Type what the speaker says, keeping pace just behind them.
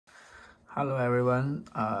Hello everyone,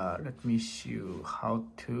 let me show you how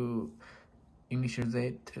to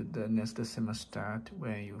initialize the Nest thermostat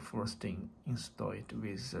when you first install it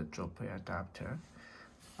with the Dropair adapter.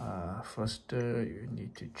 First, you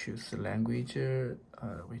need to choose the language.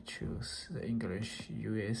 We choose the English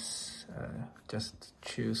US. Just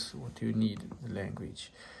choose what you need, the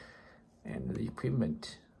language and the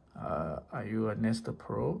equipment. Are you a Nest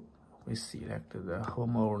Pro? We select the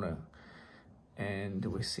homeowner. And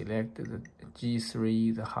we select the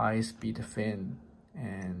G3, the high-speed fan,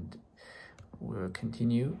 and we'll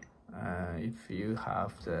continue. If you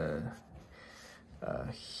have the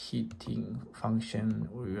heating function,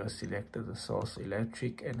 we will select the source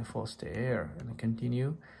electric and forced air and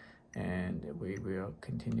continue. And we will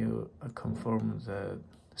continue confirm the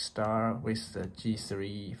star with the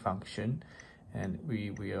G3 function, and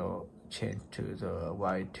we will change to the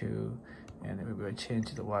Y2. And we will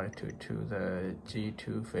change the Y2 to the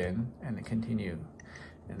G2 fan and continue,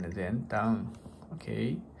 and then down.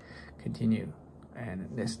 Okay, continue. And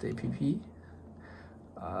next app, we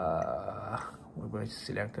will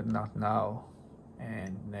select not now,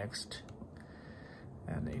 and next.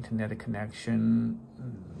 And the internet connection.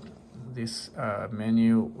 This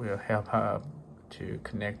menu will help us to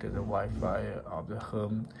connect the Wi-Fi of the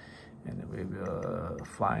home, and we will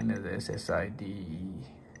find the SSID.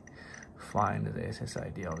 Find the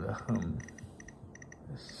SSID of the home.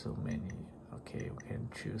 There's so many. Okay, we can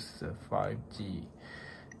choose the 5G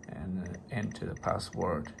and enter the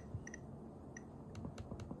password.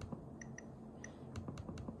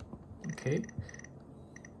 Okay,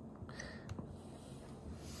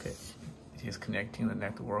 it is connecting the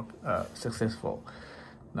network successful.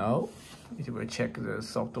 Now it will check the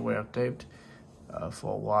software update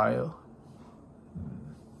for a while.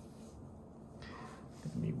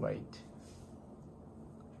 Let me wait.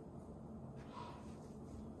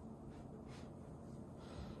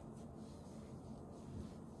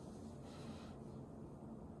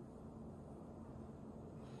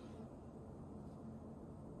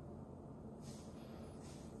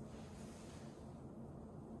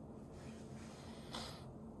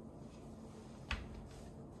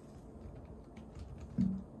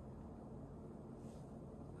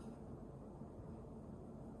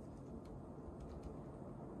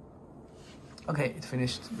 Okay, it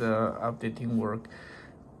finished the updating work,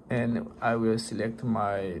 and I will select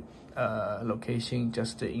my location,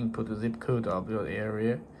 just to input the zip code of your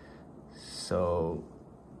area. So,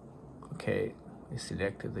 okay, we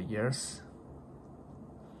select the yes,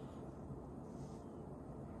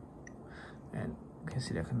 and we can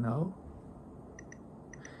select no,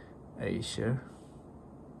 Asia,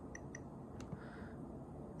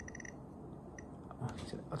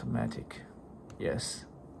 automatic, yes.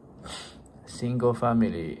 Single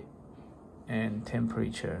family and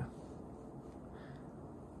temperature.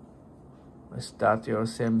 Start your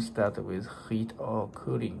thermostat with heat or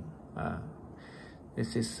cooling.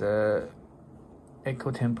 This is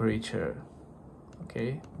echo temperature.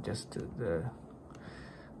 Okay, just the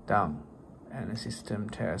down, and system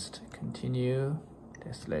test. Continue.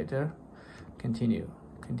 Test later. Continue.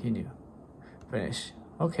 Finish.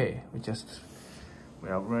 Okay, we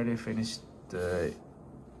already finished the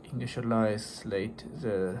initialize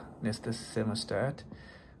the Nest thermostat.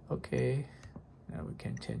 Okay, now we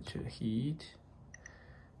can change to heat.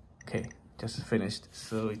 Okay, just finished.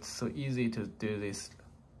 So it's so easy to do this